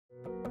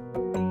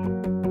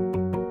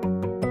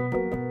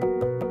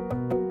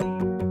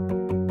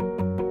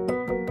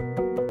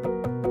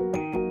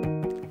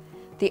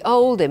The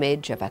old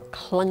image of a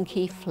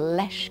clunky,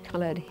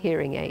 flesh-coloured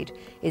hearing aid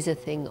is a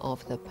thing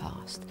of the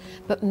past,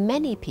 but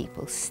many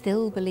people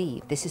still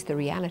believe this is the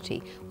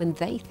reality when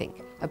they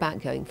think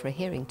about going for a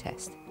hearing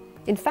test.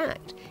 In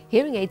fact,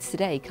 hearing aids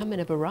today come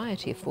in a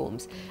variety of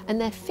forms, and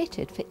they're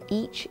fitted for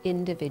each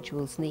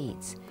individual's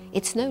needs.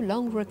 It's no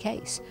longer a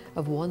case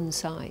of one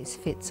size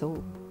fits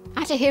all.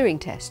 At a hearing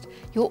test,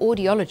 your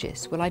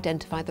audiologist will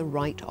identify the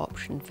right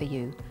option for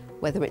you,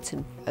 whether it's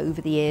an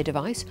over-the-ear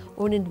device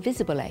or an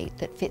invisible aid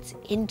that fits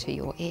into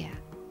your ear.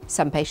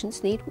 Some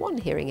patients need one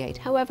hearing aid,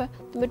 however,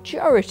 the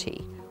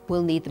majority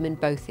will need them in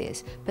both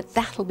ears, but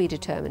that'll be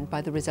determined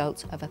by the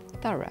results of a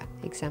thorough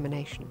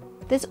examination.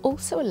 There's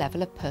also a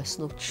level of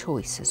personal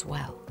choice as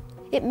well.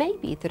 It may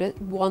be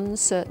that one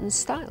certain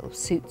style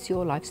suits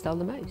your lifestyle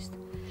the most.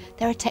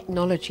 There are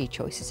technology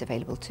choices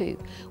available too,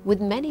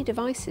 with many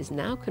devices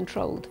now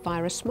controlled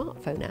via a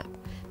smartphone app,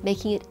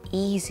 making it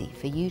easy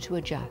for you to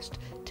adjust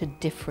to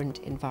different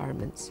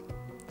environments.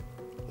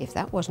 If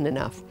that wasn't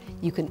enough,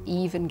 you can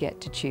even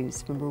get to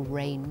choose from a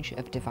range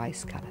of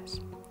device colours.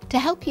 To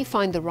help you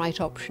find the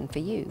right option for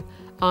you,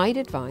 I'd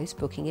advise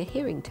booking a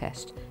hearing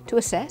test to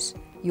assess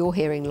your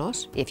hearing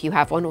loss, if you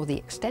have one, or the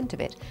extent of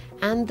it,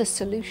 and the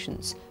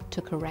solutions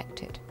to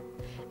correct it.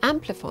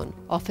 Amplifon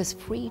offers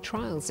free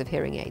trials of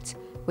hearing aids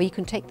where you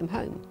can take them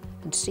home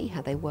and see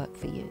how they work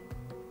for you.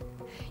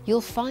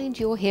 You'll find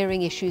your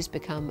hearing issues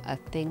become a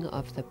thing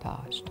of the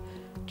past,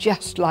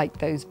 just like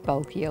those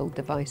bulky old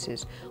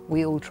devices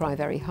we all try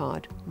very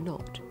hard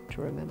not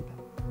to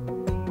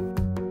remember.